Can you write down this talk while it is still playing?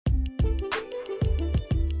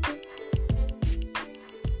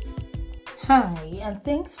Hi, and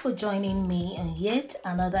thanks for joining me on yet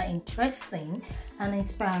another interesting and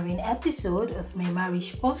inspiring episode of my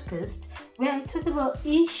marriage podcast, where I talk about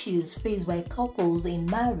issues faced by couples in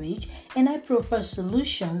marriage and I provide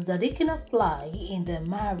solutions that they can apply in their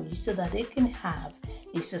marriage so that they can have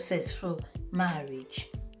a successful marriage.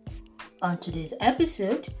 On today's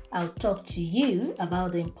episode, I'll talk to you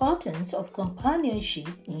about the importance of companionship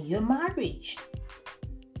in your marriage.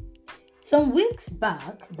 Some weeks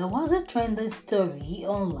back, there was a trending story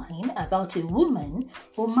online about a woman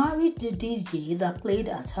who married the DJ that played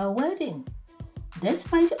at her wedding.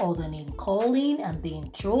 Despite all the name calling and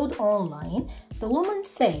being trolled online, the woman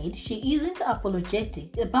said she isn't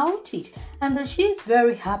apologetic about it and that she is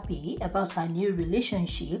very happy about her new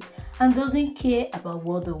relationship and doesn't care about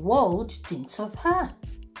what the world thinks of her.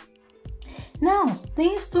 Now,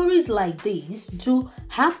 stories like this do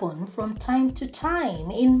happen from time to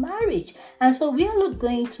time in marriage, and so we are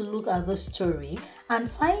going to look at the story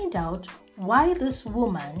and find out why this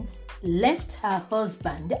woman left her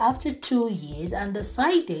husband after 2 years and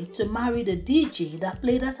decided to marry the DJ that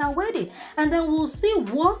played at her wedding. And then we'll see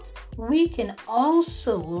what we can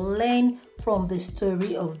also learn from the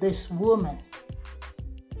story of this woman.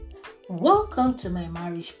 Welcome to my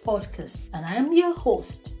marriage podcast, and I am your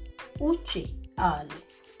host, Uche Ali.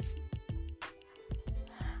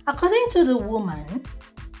 According to the woman,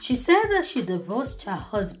 she said that she divorced her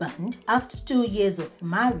husband after 2 years of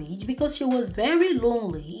marriage because she was very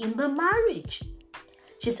lonely in the marriage.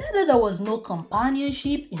 She said that there was no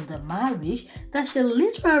companionship in the marriage, that she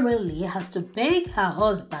literally has to beg her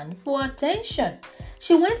husband for attention.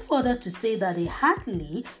 She went further to say that they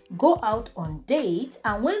hardly go out on dates,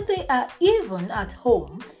 and when they are even at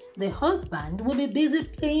home, the husband will be busy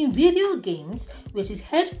playing video games with his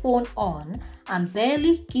headphone on and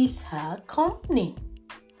barely keeps her company.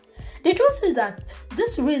 The truth is that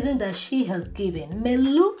this reason that she has given may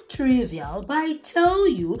look trivial, but I tell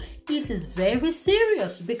you it is very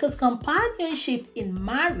serious because companionship in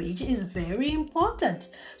marriage is very important.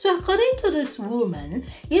 So according to this woman,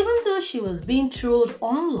 even though she was being trolled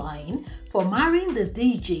online for marrying the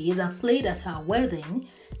DJ that played at her wedding,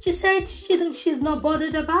 she said she's not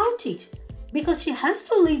bothered about it because she has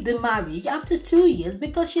to leave the marriage after 2 years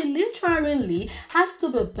because she literally has to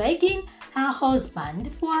be begging her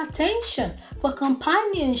husband for attention, for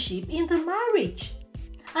companionship in the marriage.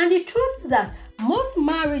 And the truth is that most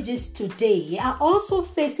marriages today are also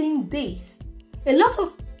facing this. A lot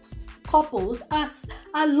of couples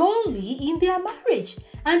are lonely in their marriage,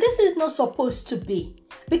 and this is not supposed to be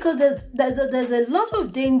because there's a lot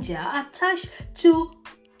of danger attached to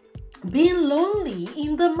being lonely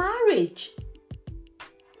in the marriage.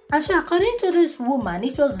 And so according to this woman,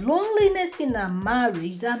 it was loneliness in her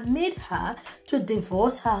marriage that made her to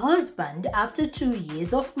divorce her husband after 2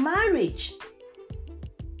 years of marriage.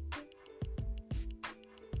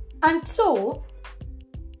 And so,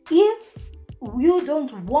 if you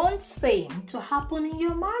don't want same to happen in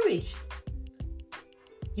your marriage,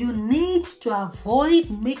 you need to avoid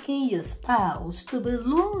making your spouse to be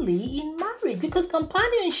lonely in marriage because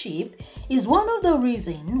companionship is one of the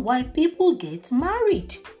reasons why people get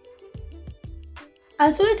married.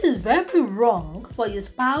 And so it is very wrong for your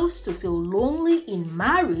spouse to feel lonely in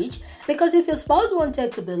marriage because if your spouse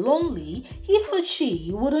wanted to be lonely, he or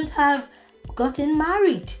she wouldn't have gotten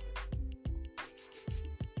married.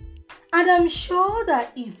 And I'm sure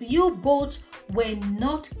that if you both were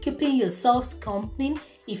not keeping yourselves company,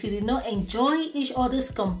 if you did not enjoy each other's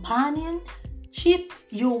companionship,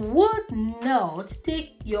 you would not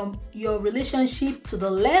take your relationship to the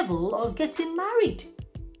level of getting married.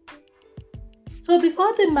 So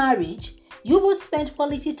before the marriage, you would spend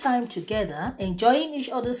quality time together, enjoying each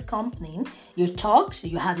other's company. You talk,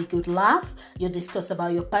 you have a good laugh, you discuss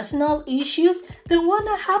about your personal issues. Then what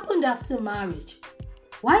happened after marriage?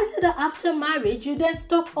 Why is it that after marriage, you then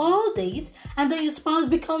stop all this and then your spouse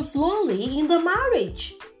becomes lonely in the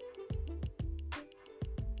marriage?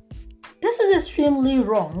 This is extremely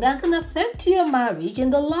wrong and can affect your marriage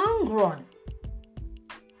in the long run.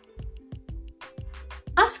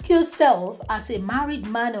 Ask yourself as a married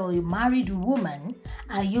man or a married woman,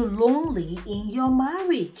 are you lonely in your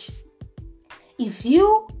marriage? If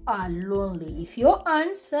you are lonely, if your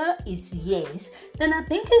answer is yes, then I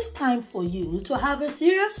think it's time for you to have a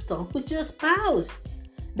serious talk with your spouse.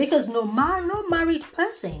 Because no married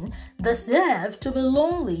person deserves to be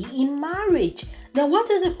lonely in marriage. Then what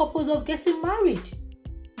is the purpose of getting married?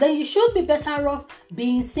 Then you should be better off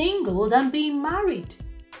being single than being married.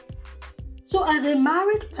 So as a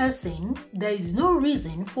married person, there is no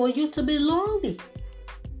reason for you to be lonely.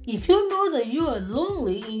 If you know that you are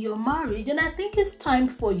lonely in your marriage, then I think it's time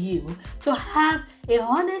for you to have a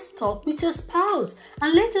honest talk with your spouse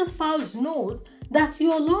and let your spouse know that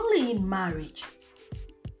you are lonely in marriage.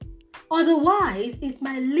 Otherwise, it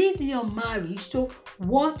might lead your marriage to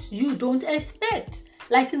what you don't expect.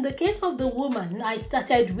 Like in the case of the woman I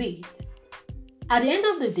started with. At the end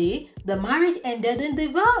of the day, the marriage ended in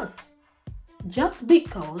divorce. Just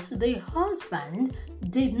because the husband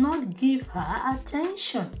did not give her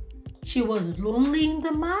attention. She was lonely in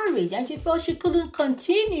the marriage and she felt she couldn't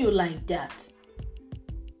continue like that.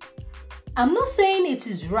 I'm not saying it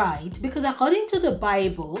is right because according to the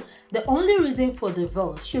Bible, the only reason for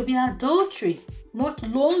divorce should be adultery, not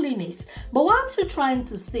loneliness. But what I'm still trying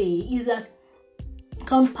to say is that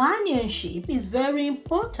companionship is very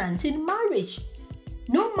important in marriage.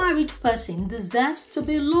 No married person deserves to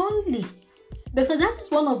be lonely. Because that is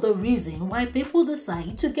one of the reasons why people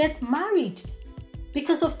decide to get married.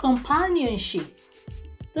 Because of companionship.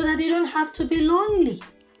 So that they don't have to be lonely.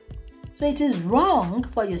 So it is wrong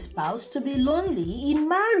for your spouse to be lonely in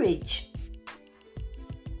marriage.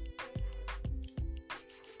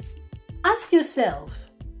 Ask yourself,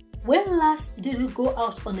 when last did you go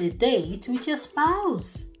out on a date with your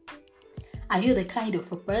spouse? Are you the kind of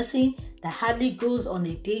a person that hardly goes on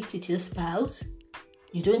a date with your spouse?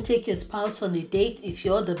 You don't take your spouse on a date if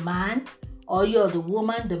you're the man or you're the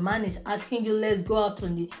woman. The man is asking you, let's go out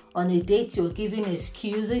on a date. You're giving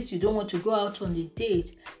excuses. You don't want to go out on a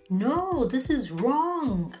date. No, this is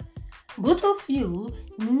wrong. Both of you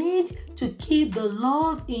need to keep the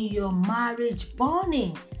love in your marriage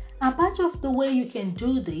burning. And part of the way you can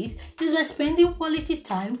do this is by spending quality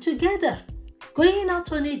time together. Going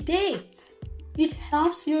out on a date. It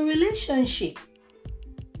helps your relationship.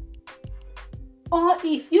 Or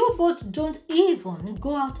if you both don't even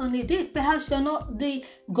go out on a date, perhaps you're not the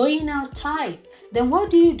going out type, then what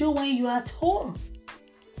do you do when you're at home?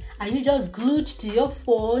 Are you just glued to your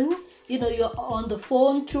phone? You're on the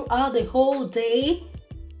phone throughout the whole day?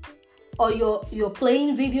 Or you're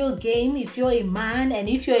playing video game if you're a man, and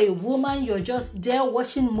if you're a woman, you're just there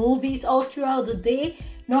watching movies all throughout the day,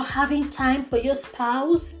 not having time for your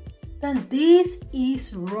spouse? Then this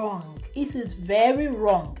is wrong. It is very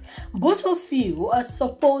wrong. Both of you are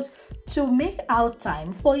supposed to make out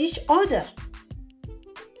time for each other.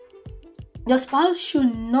 Your spouse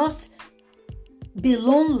should not be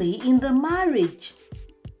lonely in the marriage.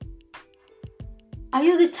 Are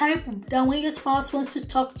you the type that when your spouse wants to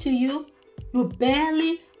talk to you, you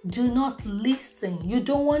barely do not listen? You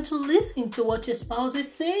don't want to listen to what your spouse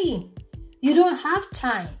is saying. You don't have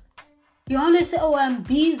time. You always say, oh, I'm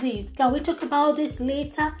busy. Can we talk about this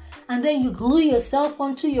later? And then you glue yourself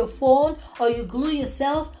onto your phone, or you glue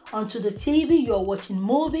yourself onto the TV. You're watching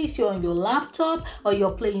movies, you're on your laptop, or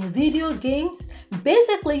you're playing video games.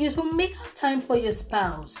 Basically, you don't make time for your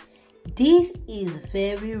spouse. This is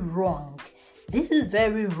very wrong. This is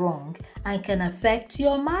very wrong and can affect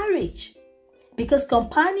your marriage. Because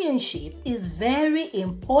companionship is very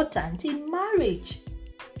important in marriage.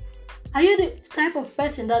 Are you the type of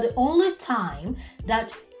person that the only time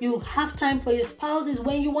that you have time for your spouse is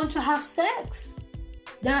when you want to have sex?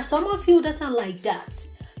 There are some of you that are like that.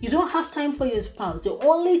 You don't have time for your spouse. The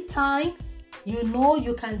only time you know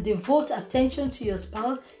you can devote attention to your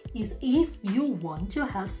spouse is if you want to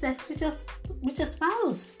have sex with your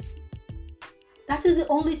spouse. That is the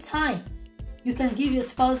only time you can give your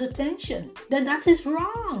spouse attention. Then that is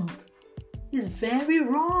wrong. It's very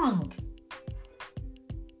wrong.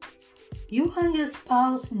 You and your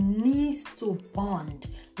spouse needs to bond.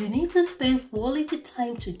 You need to spend quality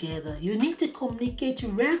time together. You need to communicate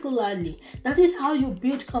regularly. That is how you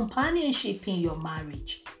build companionship in your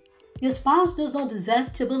marriage. Your spouse does not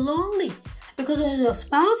deserve to be lonely. Because when your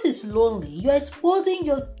spouse is lonely, you're exposing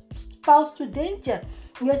your spouse to danger.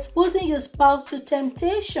 You're exposing your spouse to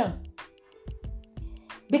temptation.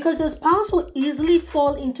 Because your spouse will easily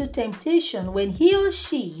fall into temptation when he or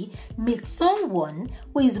she meets someone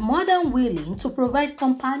who is more than willing to provide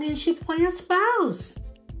companionship for your spouse.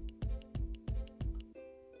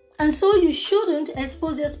 And so you shouldn't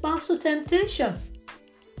expose your spouse to temptation.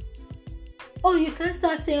 Oh, you can't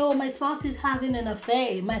start saying, oh, my spouse is having an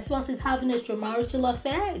affair. My spouse is having extramarital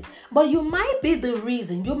affairs. But you might be the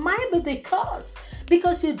reason. You might be the cause.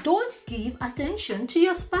 Because you don't give attention to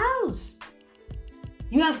your spouse.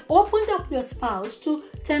 You have opened up your spouse to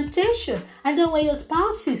temptation. And then when your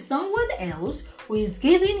spouse sees someone else who is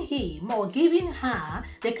giving him or giving her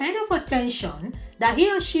the kind of attention that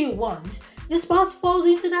he or she wants, your spouse falls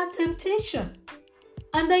into that temptation.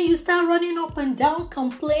 And then you start running up and down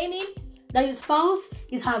complaining that your spouse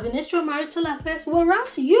is having extramarital affairs,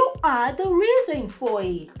 whereas you are the reason for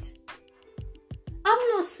it. I'm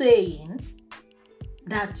not saying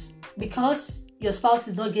that because your spouse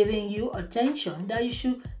is not giving you attention that you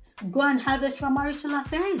should go and have extramarital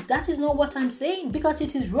affairs. That is not what I'm saying, because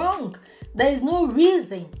it is wrong. There is no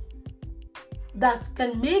reason that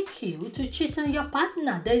can make you to cheat on your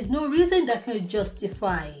partner. There is no reason that can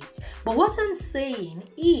justify it. But what I'm saying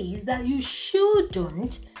is that you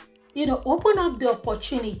shouldn't, open up the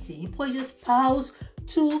opportunity for your spouse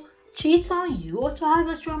to cheat on you or to have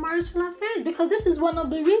extramarital affairs, because this is one of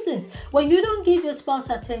the reasons. When you don't give your spouse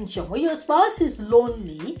attention, when your spouse is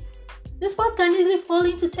lonely, the spouse can easily fall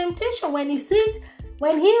into temptation when he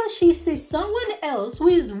or she sees someone else who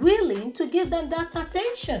is willing to give them that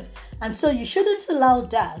attention. And so you shouldn't allow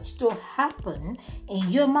that to happen in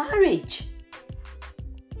your marriage.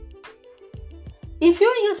 If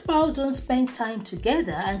you and your spouse don't spend time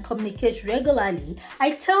together and communicate regularly,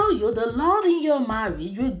 I tell you, the love in your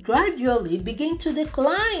marriage will gradually begin to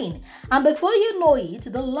decline. And before you know it,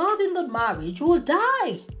 the love in the marriage will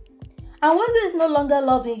die. And when there's no longer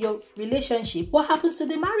love in your relationship, what happens to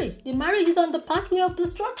the marriage? The marriage is on the pathway of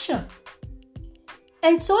destruction.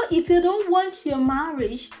 And so if you don't want your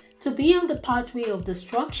marriage to be on the pathway of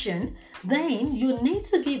destruction, then you need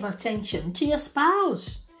to give attention to your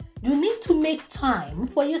spouse. You need to make time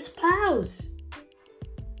for your spouse.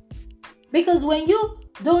 Because when you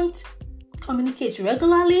don't communicate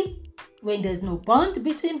regularly, when there's no bond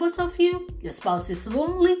between both of you, your spouse is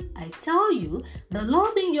lonely, I tell you, the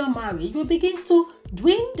love in your marriage will begin to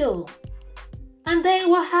dwindle. And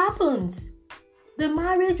then what happens? The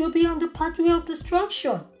marriage will be on the pathway of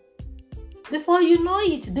destruction. Before you know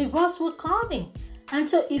it, divorce will come in. And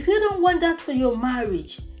so if you don't want that for your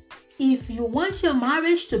marriage, if you want your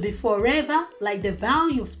marriage to be forever, like the vow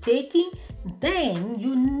you've taken, then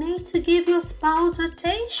you need to give your spouse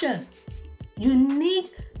attention. You need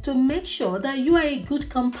to make sure that you are a good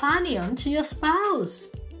companion to your spouse.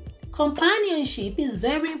 Companionship is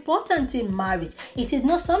very important in marriage. It is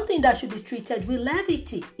not something that should be treated with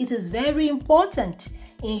levity. It is very important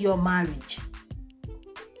in your marriage.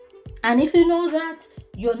 And if you know that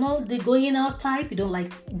you're not the going out type, you don't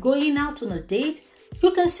like going out on a date, you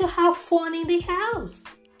can still have fun in the house.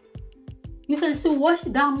 You can still watch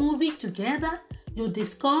that movie together. You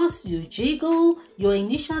discuss, you jiggle, you're in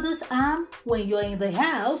each other's arm when you're in the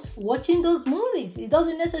house watching those movies. It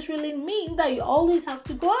doesn't necessarily mean that you always have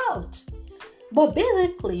to go out. But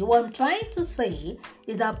basically, what I'm trying to say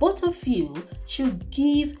is that both of you should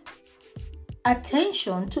give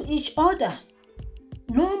attention to each other.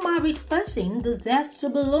 No married person deserves to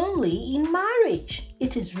be lonely in marriage.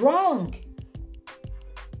 It is wrong.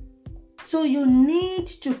 So you need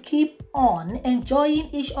to keep on enjoying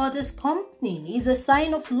each other's company. It's a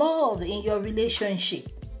sign of love in your relationship.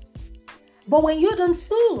 But when you don't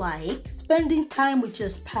feel like spending time with your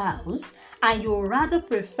spouse and you rather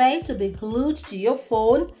prefer to be glued to your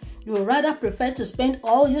phone, you rather prefer to spend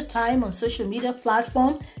all your time on social media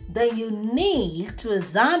platform, then you need to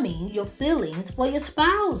examine your feelings for your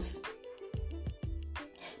spouse.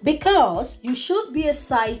 Because you should be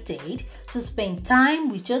excited to spend time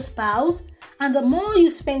with your spouse, and the more you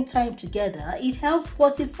spend time together, it helps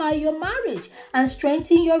fortify your marriage and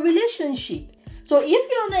strengthen your relationship. So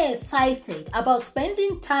if you're not excited about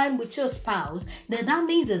spending time with your spouse, then that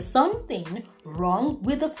means there's something wrong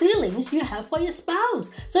with the feelings you have for your spouse.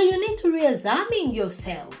 So you need to re-examine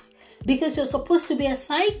yourself, because you're supposed to be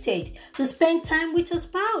excited to spend time with your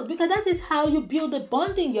spouse, because that is how you build a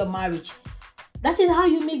bond in your marriage. That is how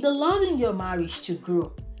you make the love in your marriage to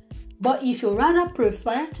grow. But if you rather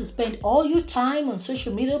prefer to spend all your time on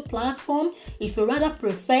social media platform, if you rather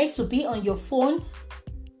prefer to be on your phone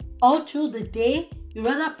all through the day, you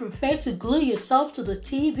rather prefer to glue yourself to the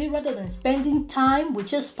TV rather than spending time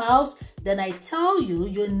with your spouse, then I tell you,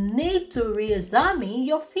 you need to re-examine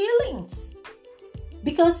your feelings.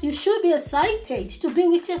 Because you should be excited to be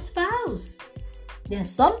with your spouse. Then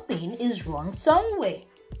something is wrong somewhere.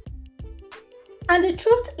 And the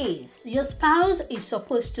truth is, your spouse is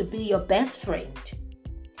supposed to be your best friend.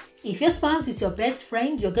 If your spouse is your best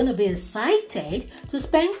friend, you're going to be excited to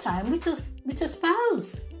spend time with your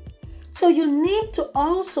spouse. So you need to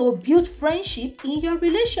also build friendship in your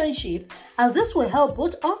relationship, as this will help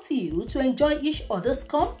both of you to enjoy each other's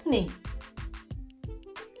company.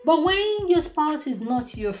 But when your spouse is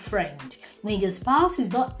not your friend, when your spouse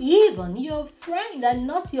is not even your friend and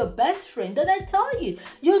not your best friend, then I tell you,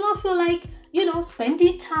 you'll not feel like,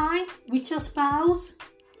 spending time with your spouse.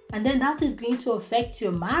 And then that is going to affect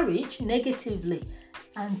your marriage negatively.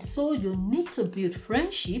 And so you need to build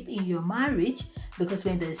friendship in your marriage, because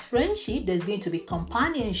when there's friendship, there's going to be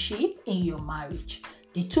companionship in your marriage.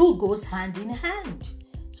 The two goes hand in hand.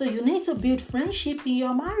 So you need to build friendship in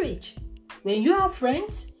your marriage. When you are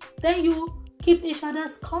friends, then you keep each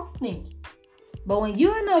other's company. But when you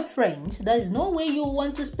are not friends, there is no way you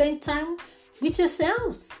want to spend time with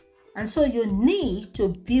yourselves. And so you need to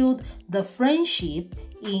build the friendship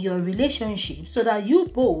in your relationship so that you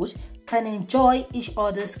both can enjoy each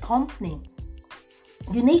other's company.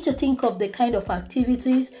 You need to think of the kind of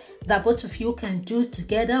activities that both of you can do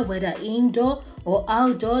together, whether indoor or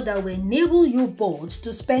outdoor, that will enable you both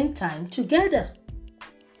to spend time together.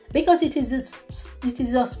 Because it is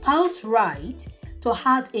your spouse's right to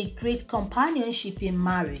have a great companionship in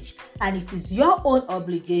marriage, and it is your own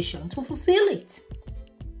obligation to fulfill it.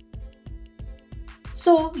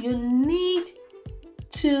 So you need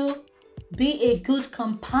to be a good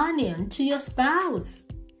companion to your spouse,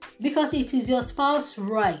 because it is your spouse's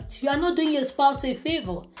right. You are not doing your spouse a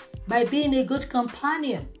favor by being a good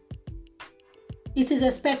companion. It is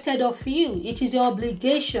expected of you. It is your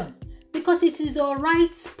obligation, because it is your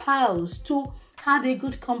right spouse to have a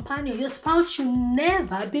good companion. Your spouse should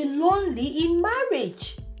never be lonely in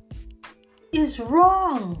marriage. It's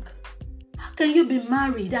wrong. How can you be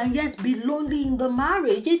married and yet be lonely in the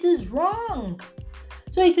marriage? It is wrong.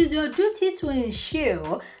 So it is your duty to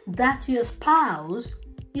ensure that your spouse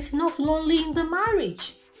is not lonely in the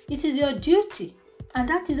marriage. It is your duty, and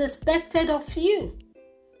that is expected of you.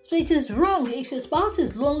 So it is wrong. If your spouse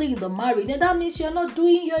is lonely in the marriage, then that means you're not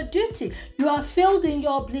doing your duty. You have failed in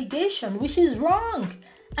your obligation, which is wrong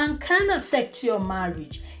and can affect your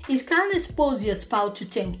marriage. It can expose your spouse to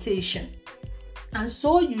temptation. And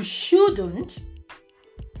so you shouldn't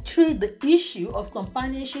treat the issue of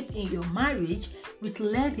companionship in your marriage with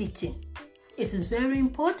levity. It is very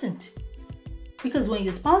important. Because when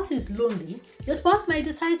your spouse is lonely, your spouse might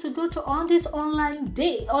decide to go to on this online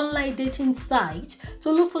dating site to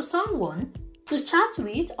look for someone to chat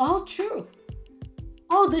with all through.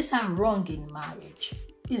 All these are wrong in marriage.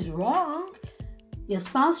 It's wrong. Your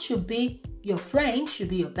spouse should be your friend, should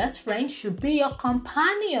be your best friend, should be your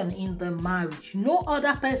companion in the marriage. No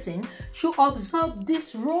other person should absorb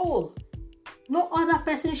this role. No other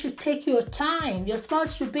person should take your time. Your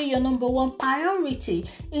spouse should be your number one priority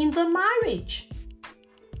in the marriage.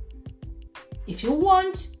 If you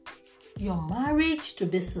want your marriage to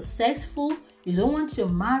be successful, you don't want your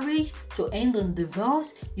marriage to end in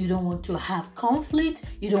divorce, you don't want to have conflict,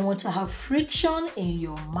 you don't want to have friction in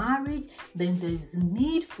your marriage, then there is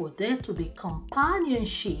need for there to be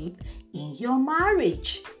companionship in your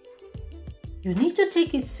marriage. You need to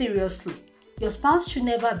take it seriously. Your spouse should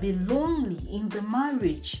never be lonely in the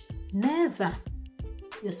marriage. Never.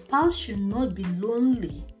 Your spouse should not be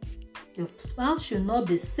lonely. Your spouse should not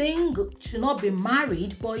be single, should not be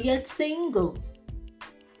married but yet single.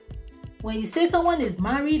 When you say someone is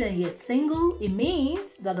married and yet single, it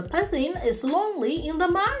means that the person is lonely in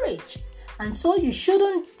the marriage. And so you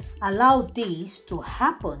shouldn't allow this to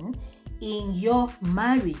happen in your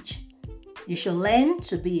marriage. You should learn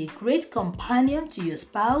to be a great companion to your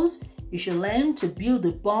spouse. You should learn to build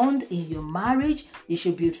a bond in your marriage. You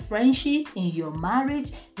should build friendship in your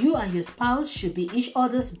marriage. You and your spouse should be each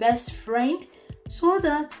other's best friend, so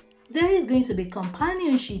that there is going to be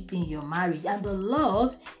companionship in your marriage, and the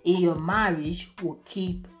love in your marriage will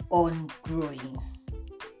keep on growing.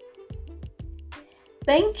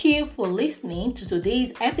 Thank you for listening to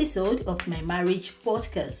today's episode of my marriage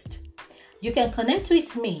podcast. You can connect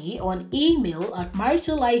with me on email at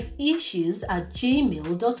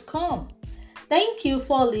maritallifeissues@gmail.com. Thank you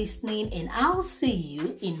for listening, and I'll see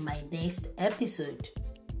you in my next episode.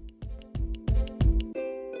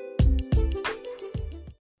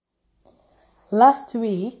 Last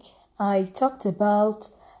week, I talked about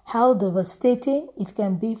how devastating it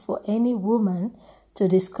can be for any woman to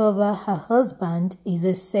discover her husband is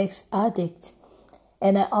a sex addict.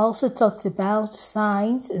 And I also talked about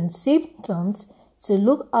signs and symptoms to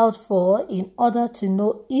look out for in order to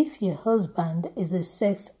know if your husband is a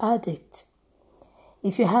sex addict.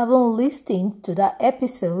 If you haven't listened to that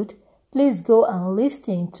episode, please go and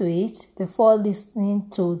listen to it before listening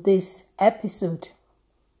to this episode.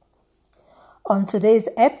 On today's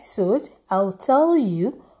episode, I'll tell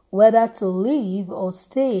you whether to leave or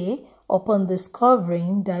stay upon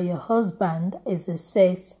discovering that your husband is a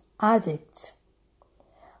sex addict.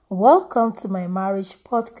 Welcome to my marriage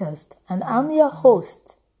podcast, and I'm your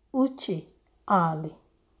host, Uche Ali.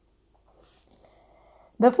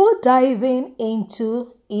 Before diving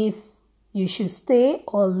into if you should stay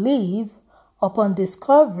or leave upon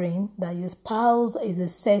discovering that your spouse is a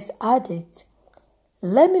sex addict,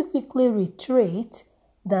 Let me quickly reiterate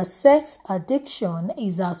that sex addiction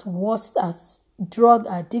is as worse as drug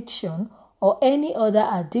addiction or any other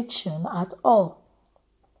addiction at all.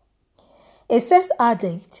 A sex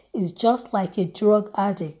addict is just like a drug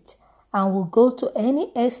addict and will go to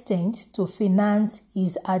any extent to finance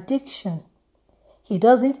his addiction. He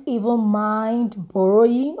doesn't even mind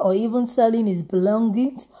borrowing or even selling his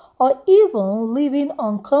belongings or even living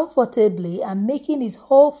uncomfortably and making his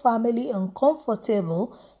whole family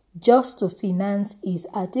uncomfortable just to finance his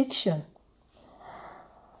addiction.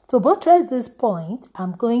 To buttress this point,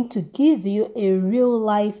 I'm going to give you a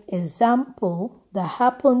real-life example that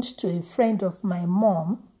happened to a friend of my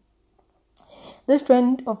mom. This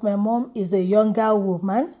friend of my mom is a younger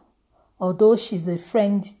woman, although she's a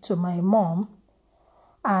friend to my mom.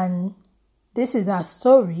 And this is her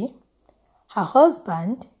story. Her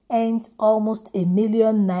husband earns almost ₦1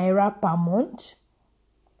 million per month.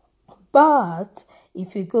 But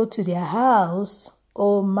if you go to their house,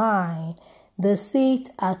 oh my, the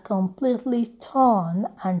seats are completely torn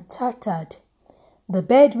and tattered. The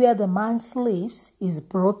bed where the man sleeps is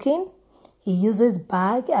broken. He uses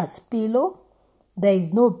bag as pillow. There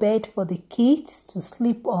is no bed for the kids to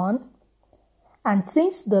sleep on. And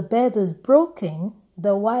since the bed is broken,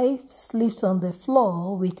 the wife sleeps on the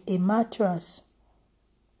floor with a mattress.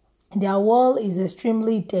 Their wall is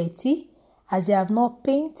extremely dirty as they have not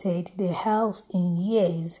painted the house in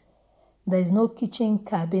years. There is no kitchen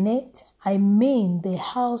cabinet. The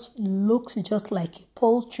house looks just like a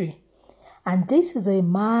poultry. And this is a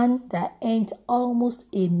man that earns almost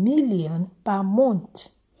 $1 million per month.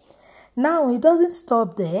 Now, he doesn't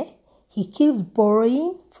stop there. He keeps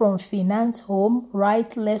borrowing from finance home,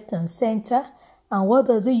 right, left, and center. And what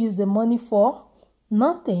does he use the money for?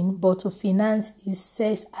 Nothing but to finance his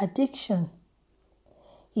sex addiction.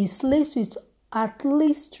 He sleeps with at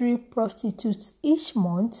least 3 prostitutes each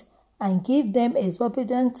month and gives them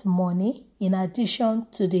exorbitant money in addition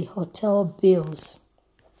to the hotel bills.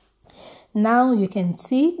 Now you can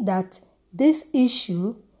see that this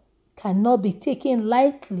issue cannot be taken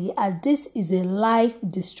lightly, as this is a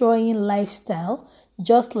life-destroying lifestyle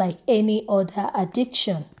just like any other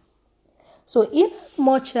addiction. So in as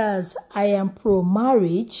much as I am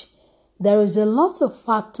pro-marriage, there is a lot of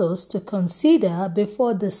factors to consider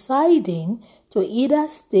before deciding to either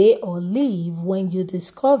stay or leave when you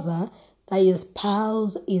discover that your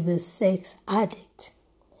spouse is a sex addict.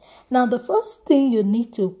 Now, the first thing you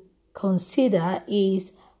need to consider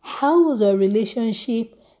is, how was your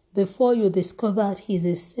relationship before you discovered he's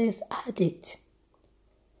a sex addict?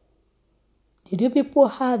 Did you people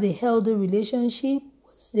have a healthy relationship?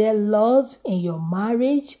 Was there love in your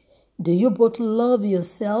marriage? Do you both love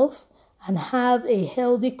yourself and have a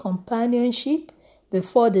healthy companionship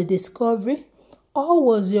before the discovery? Or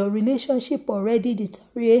was your relationship already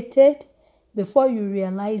deteriorated before you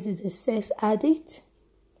realized he's a sex addict?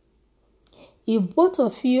 If both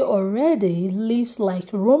of you already live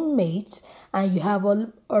like roommates and you have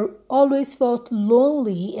always felt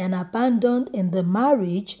lonely and abandoned in the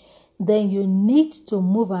marriage, then you need to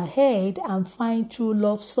move ahead and find true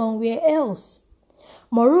love somewhere else.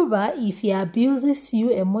 Moreover, if he abuses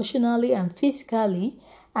you emotionally and physically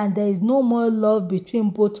and there is no more love between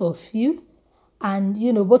both of you, and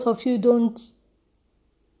both of you don't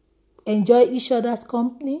enjoy each other's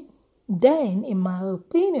company, then in my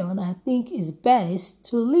opinion, I think it's best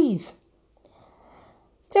to leave.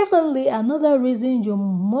 Secondly, another reason you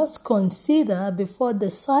must consider before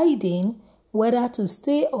deciding whether to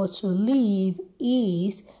stay or to leave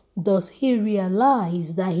is, does he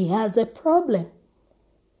realize that he has a problem?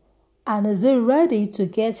 And is he ready to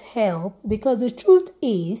get help? Because the truth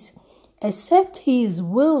is, except he is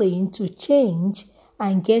willing to change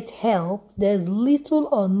and get help, there's little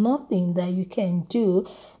or nothing that you can do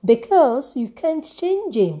because you can't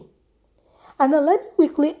change him. And now let me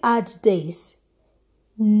quickly add this.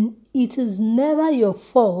 It is never your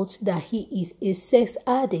fault that he is a sex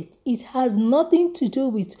addict. It has nothing to do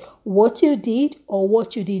with what you did or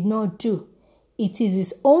what you did not do. It is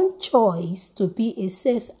his own choice to be a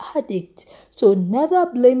sex addict. So never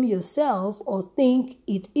blame yourself or think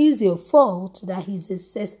it is your fault that he's a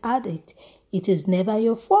sex addict. It is never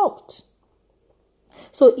your fault.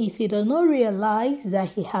 So if he does not realize that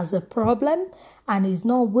he has a problem and is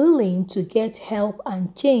not willing to get help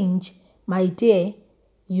and change, my dear,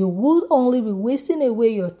 you would only be wasting away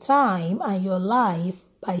your time and your life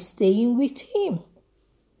by staying with him.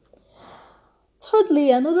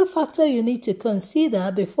 Thirdly, another factor you need to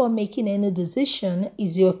consider before making any decision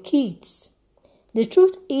is your kids. The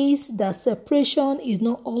truth is that separation is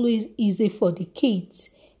not always easy for the kids.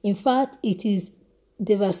 In fact, it is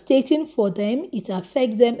devastating for them. It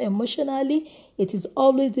affects them emotionally. It is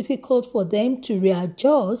always difficult for them to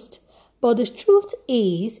readjust. But the truth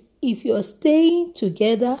is, if you're staying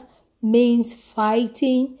together means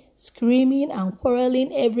fighting, screaming, and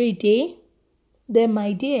quarreling every day, then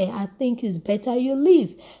my dear, I think it's better you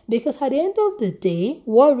leave. Because at the end of the day,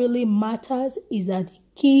 what really matters is that the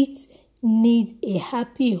kids need a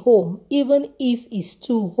happy home, even if it's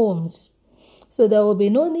two homes. So there will be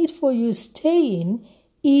no need for you staying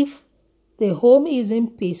if the home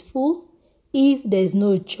isn't peaceful, if there's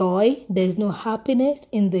no joy, there's no happiness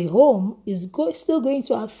in the home, it's still going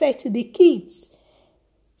to affect the kids.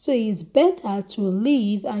 So it's better to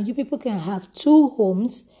leave and you people can have two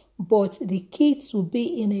homes, but the kids will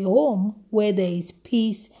be in a home where there is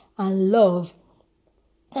peace and love.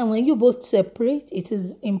 And when you both separate, it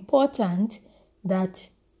is important that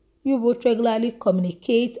you both regularly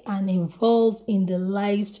communicate and involve in the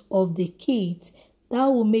lives of the kids. That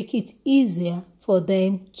will make it easier for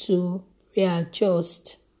them to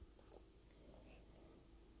readjust.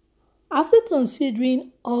 After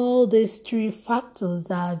considering all these three factors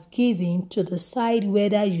that I've given to decide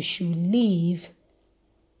whether you should leave,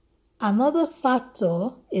 another factor,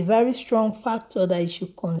 a very strong factor that you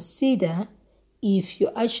should consider if you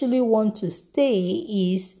actually want to stay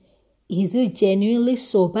is he genuinely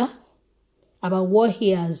sober about what he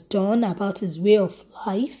has done, about his way of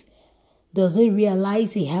life? Does he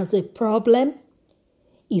realize he has a problem?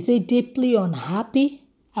 Is he deeply unhappy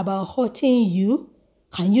about hurting you?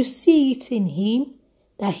 Can you see it in him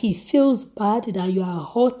that he feels bad that you are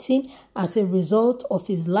hurting as a result of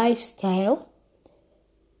his lifestyle?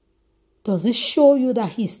 Does it show you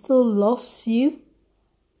that he still loves you?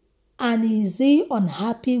 And is he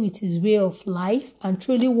unhappy with his way of life and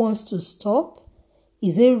truly wants to stop?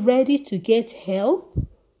 Is he ready to get help?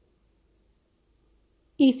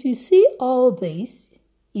 If you see all this,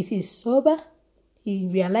 if he's sober, he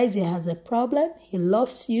realizes he has a problem, he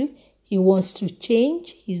loves you, he wants to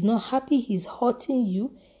change, he's not happy, he's hurting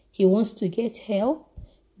you, he wants to get help,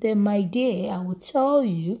 then my dear, I will tell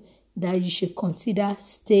you that you should consider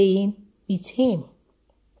staying with him.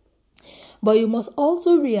 But you must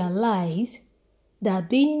also realize that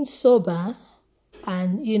being sober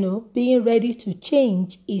and, being ready to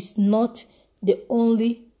change is not the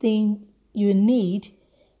only thing you need,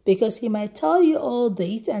 because he might tell you all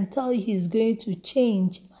this and tell you he's going to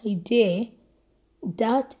change. My dear,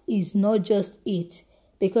 that is not just it,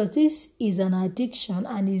 because this is an addiction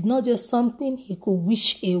and it's not just something he could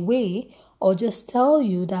wish away or just tell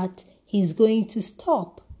you that he's going to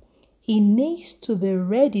stop. He needs to be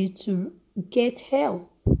ready to get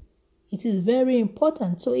help. It is very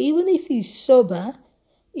important. So even if he's sober,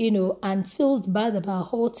 and feels bad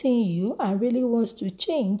about hurting you and really wants to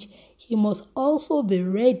change, he must also be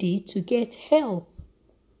ready to get help.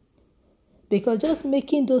 Because just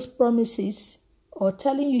making those promises or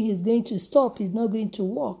telling you he's going to stop is not going to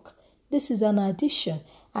work. This is an addiction.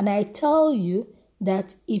 And I tell you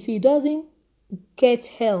that if he doesn't get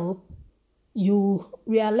help, you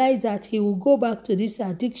realize that he will go back to this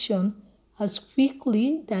addiction as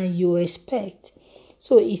quickly than you expect.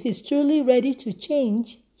 So if he's truly ready to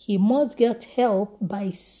change, he must get help by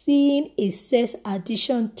seeing a sex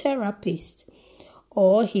addiction therapist,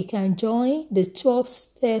 or he can join the 12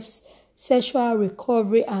 Steps Sexual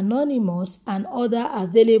Recovery Anonymous and other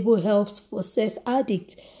available helps for sex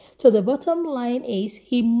addicts. So the bottom line is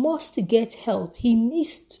he must get help. He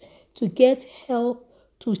needs to get help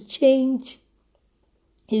to change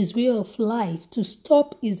his way of life, to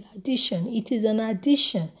stop his addiction. It is an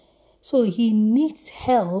addiction. So he needs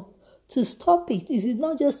help to stop it. It is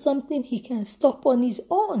not just something he can stop on his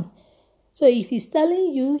own. So if he's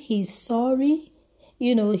telling you he's sorry,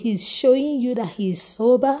 he's showing you that he's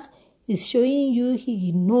sober, he's showing you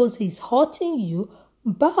he knows he's hurting you,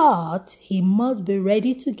 but he must be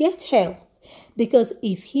ready to get help. Because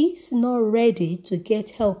if he's not ready to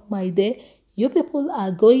get help, my dear, you people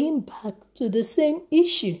are going back to the same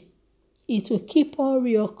issue. It will keep on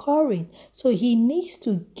reoccurring. So he needs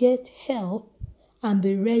to get help and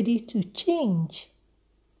be ready to change.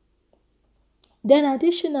 Then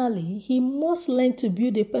additionally, he must learn to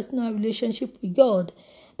build a personal relationship with God,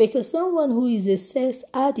 because someone who is a sex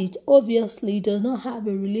addict obviously does not have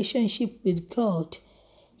a relationship with God.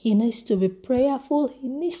 He needs to be prayerful. He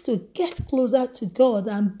needs to get closer to God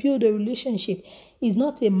and build a relationship. It's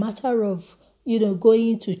not a matter of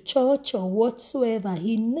going to church or whatsoever.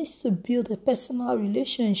 He needs to build a personal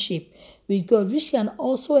relationship with God, which can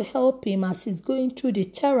also help him as he's going through the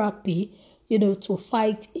therapy, to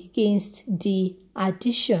fight against the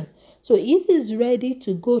addiction. So if he's ready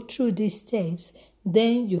to go through these steps,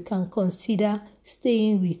 then you can consider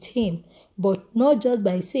staying with him. But not just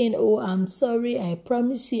by saying, oh, I'm sorry, I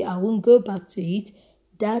promise you I won't go back to it.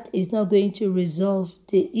 That is not going to resolve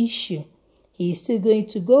the issue. He is still going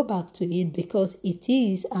to go back to it because it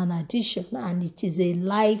is an addiction and it is a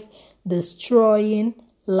life-destroying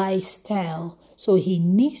lifestyle. So he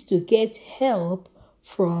needs to get help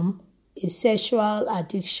from a sexual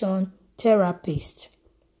addiction therapist.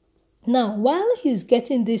 Now, while he's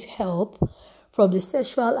getting this help from the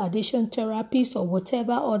sexual addiction therapist or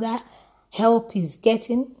whatever other help he's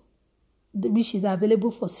getting, which is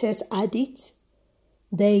available for sex addicts,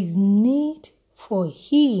 there is need for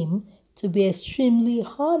him to be extremely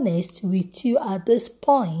honest with you at this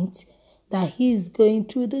point that he is going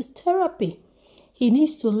through this therapy. He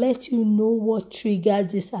needs to let you know what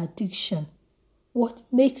triggers this addiction, what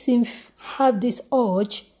makes him have this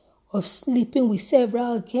urge of sleeping with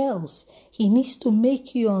several girls. He needs to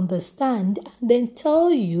make you understand and then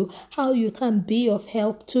tell you how you can be of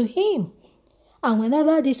help to him. And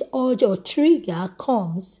whenever this urge or trigger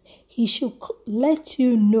comes, he should let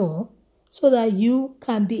you know so that you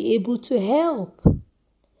can be able to help.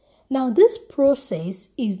 Now, this process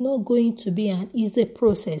is not going to be an easy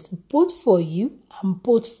process, both for you and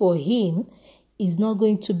both for him. Is not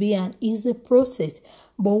going to be an easy process.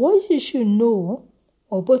 But what you should know,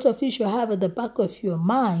 or both of you should have at the back of your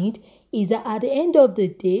mind, is that at the end of the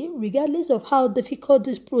day, regardless of how difficult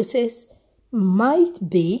this process might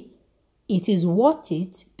be, it is worth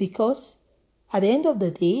it, because at the end of the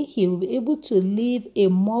day, he will be able to live a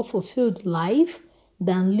more fulfilled life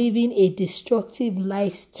than living a destructive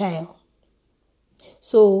lifestyle.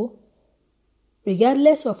 So,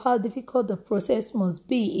 regardless of how difficult the process must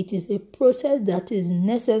be, it is a process that is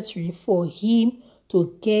necessary for him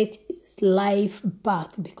to get his life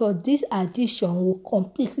back, because this addiction will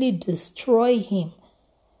completely destroy him.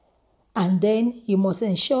 And then you must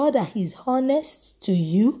ensure that he's honest to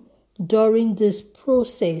you during this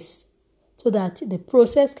process, so that the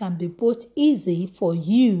process can be both easy for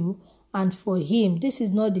you and for him. This is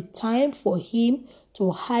not the time for him to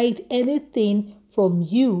hide anything from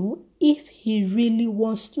you. If he really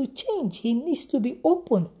wants to change, he needs to be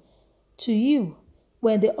open to you.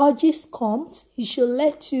 When the urges come, he should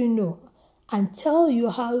let you know and tell you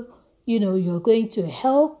how you're going to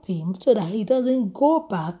help him so that he doesn't go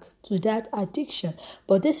back to that addiction.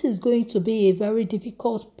 But this is going to be a very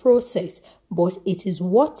difficult process, but it is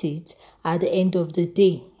worth it at the end of the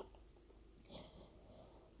day.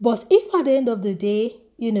 But if at the end of the day,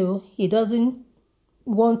 he doesn't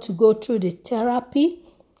want to go through the therapy,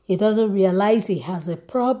 he doesn't realize he has a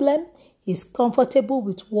problem, he's comfortable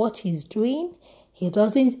with what he's doing, he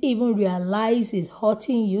doesn't even realize he's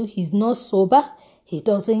hurting you, he's not sober, he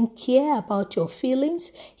doesn't care about your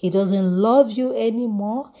feelings, he doesn't love you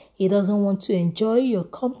anymore, he doesn't want to enjoy your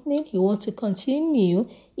company, he wants to continue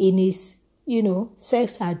in his,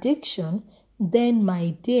 sex addiction, then my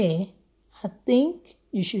dear, I think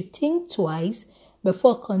you should think twice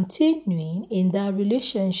before continuing in that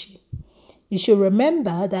relationship. You should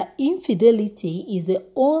remember that infidelity is the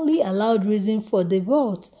only allowed reason for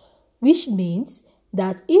divorce, which means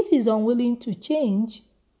that if he's unwilling to change,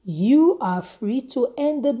 you are free to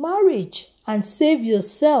end the marriage and save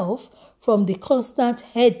yourself from the constant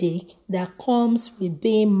headache that comes with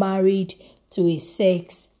being married to a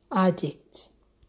sex addict.